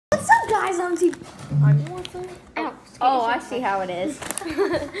guys on TV. Oh, I see how it is.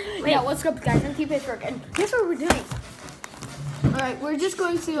 Yeah, what's up, guys? I'm T-Pittsburgh, and guess what we're doing? All right, we're just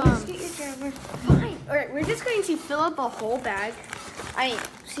going to fine. All right, we're just going to fill up a whole bag. I mean,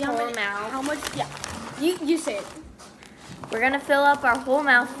 see how many? How much? Yeah, you say it. We're gonna fill up our whole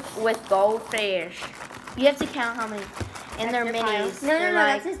mouth with goldfish. You have to count how many. And they're minis. No,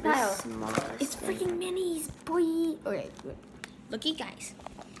 like that's his pile. It's freaking minis, boy. Okay, looky, guys.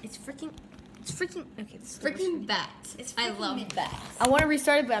 It's freaking. Okay, it's Freaking bats. I love bats. I want to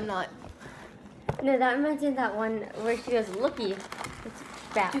restart it, but I'm not. No, that mentioned that one where she goes, looky. It's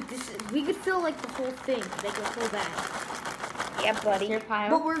bad. Dude, we could fill like the whole thing, like a whole bag. Yeah, buddy. Your pile.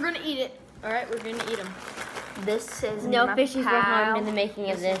 But we're gonna eat it. All right, we're gonna eat them. This is No my fishies were pal. harmed in the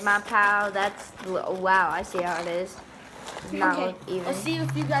making of This this. is my pal. That's wow. I see how it is. It's not Okay, like even. let's see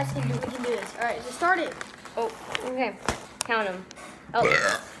if you guys can do. We can do this. All right, just start it. Oh, okay. Count them. Oh,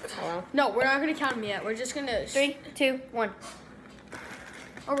 hello. No, we're not gonna count them yet. We're just gonna. 3, 2, 1.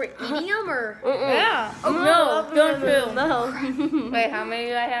 Are we eating them or? Yeah. Oh, No, don't do. No. Wait, how many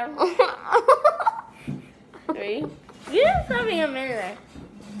do I have? 3. You have something a minute.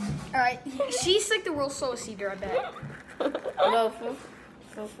 All right, she's like the world's slowest eater, I bet. No,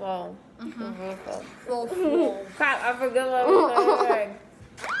 so slow. Well, Crap, I forgot what I was saying.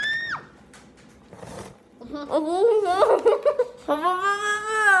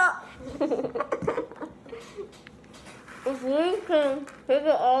 If we can pick it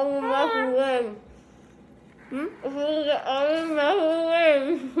all in my win. If we can get all in my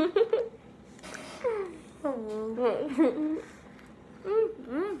win.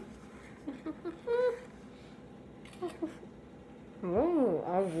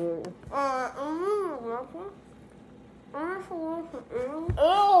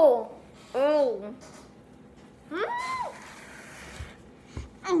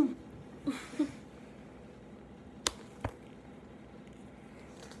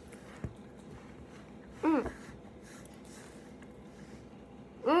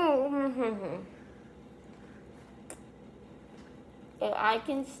 If I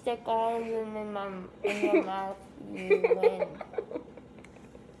can stick all of them in your mouth, you win.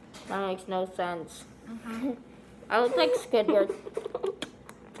 That makes no sense. I look like Squidward.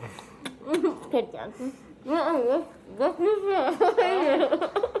 Squidward. What's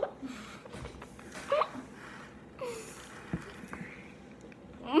this?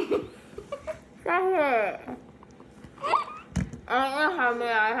 Stop it. I don't know how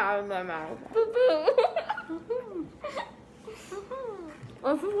many I have in my mouth.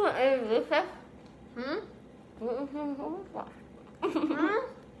 What's what is this? What is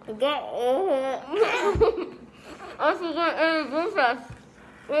Get I forgot any breakfast.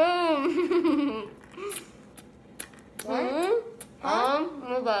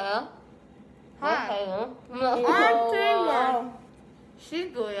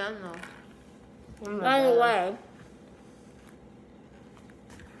 she's goyando. Anyway,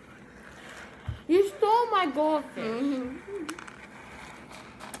 You stole my goldfish.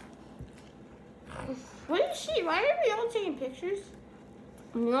 What is she? Why are we all taking pictures?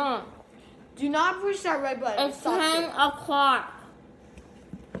 no, Do not push that red button. it's Stop 10 it. o'clock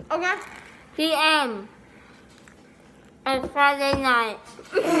Okay. p.m. It's Friday night.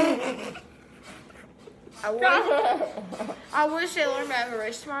 I wish I learned to have a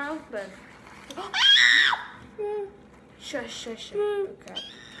race tomorrow, but. Shush. Okay.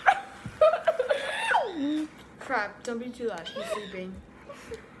 Crap, don't be too loud. He's sleeping.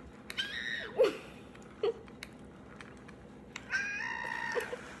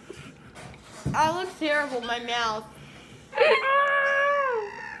 I look terrible, my mouth.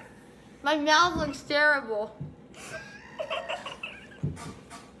 My mouth looks terrible.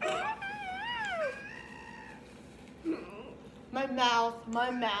 My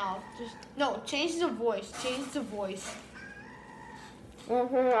mouth. Just no, change the voice.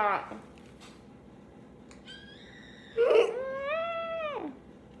 What's that?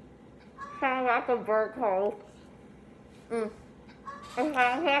 Sounds like a bird call. It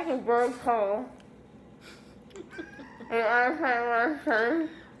sounds like a bird call. And I say what I'm saying.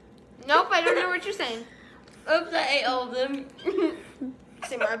 Nope, I don't know what you're saying. Oops, I ate all of them.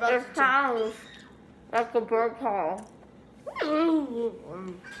 Say more about It sounds like a bird call.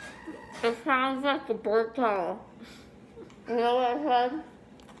 It sounds like a bird call. You know what I said?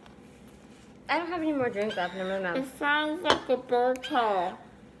 I don't have any more drink left in my mouth. It sounds like a bird call.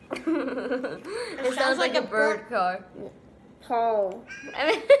 It sounds like a bird car. Call.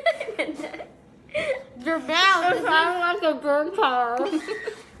 your mouth. It sounds like a bird call.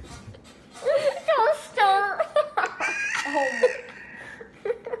 Don't start. Oh.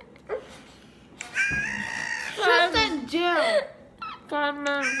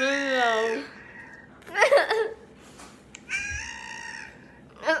 5-minute video.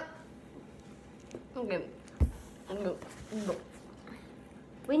 Okay.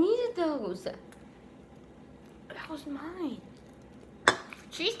 We needed those. That was mine.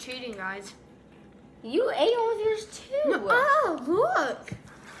 She's cheating, guys. You ate all of yours too. Oh, look.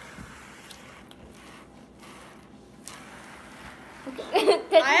 I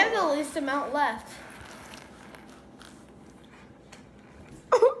have the least amount left.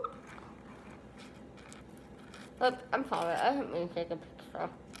 Look, I'm sorry. I didn't mean to take a picture.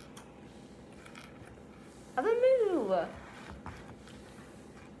 I didn't move.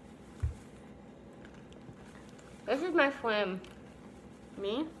 This is my friend.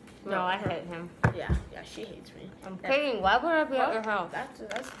 Me? No, I hate him. Yeah, she hates me. I'm kidding. Why would I be at your house? That's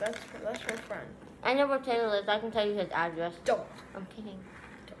her friend. I know where Taylor lives. I can tell you his address. Don't. I'm kidding.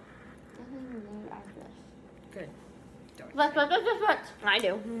 I don't know your address. Good. Don't. What? I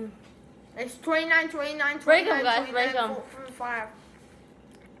do. It's 29, 29, 29, Break 'em, guys, 29, break 'em. 45.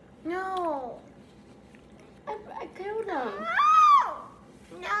 No. I killed him.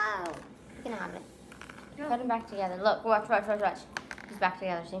 No. You can have it. Put them back together. Look, watch. He's back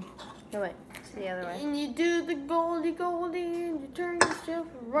together, see? No, wait. It's the other way. And you do the goldie, and you turn yourself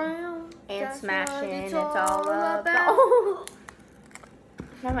around. And That's smashing, what it's all about.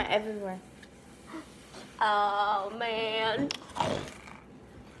 Now I'm everywhere. Oh, man.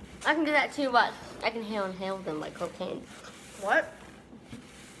 I can do that too, but I can inhale them like cocaine. What?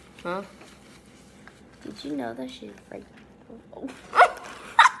 Huh? Did you know that she's like?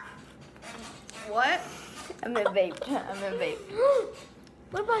 What? I'm gonna vape.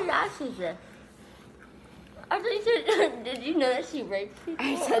 What about your ashes? I thought you said, did you know that she raped people?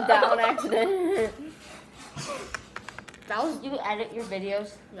 I said that on accident. That was. You edit your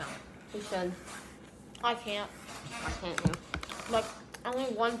videos? No. You should. I can't. I can't do. Like, only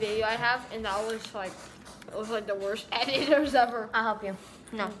one video I have, and that was like, it was like the worst editors ever. I'll help you.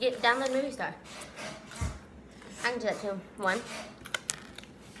 No, download Movie Star. I can do that too. 1.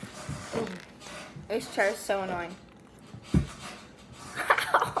 This chair is so annoying.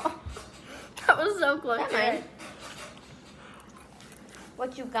 That was so close. That mine.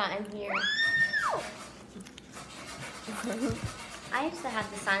 What you got in here? I used to have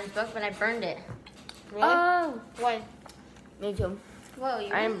the science book, but I burned it. Really? Oh. When? Me too. Whoa,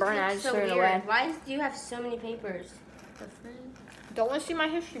 you I didn't burn it, I just so threw it weird. away. Why do you have so many papers? Don't want to see my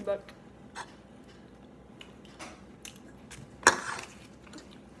history book.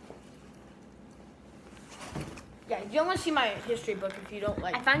 Yeah, you don't want to see my history book if you don't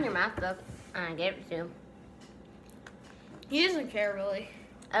like. I found your math book, and I gave it to you. He doesn't care really.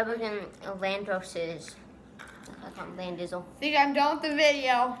 I was in Landros's. That's not Landizzle. Think I'm done with the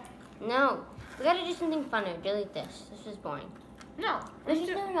video. No. We gotta do something funner. Delete this. This is boring. No. No,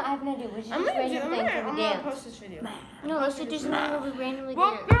 I have no idea. We should I'm just gonna do. random I'm things gonna, where I'm we gonna dance. post this video. No, let's just do something where we randomly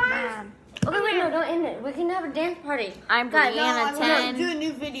Well, dance. guys, Okay, wait, no, don't end it. We can have a dance party. I'm Guys, no, I'm Brianna gonna 10. do a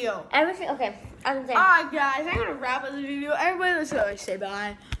new video. Everything, okay. I was saying. Alright, guys, I'm gonna wrap up the video. Everybody, let's go. Say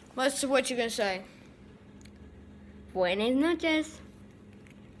bye. What you gonna say? Buenas noches.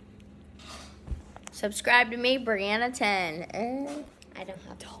 Subscribe to me, Brianna 10. I don't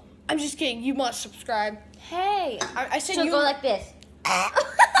have to. I'm just kidding. You must subscribe. Hey. I said So you. go like this.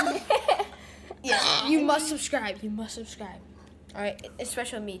 Yeah, you must subscribe. You must subscribe. All right,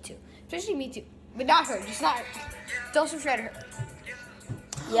 especially me too. Especially me too, but not her. Just not her. Don't subscribe to her.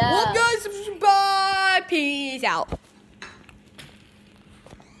 Yeah. Well, guys, subscribe. Peace out.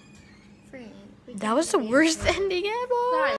 That was the worst ending ever.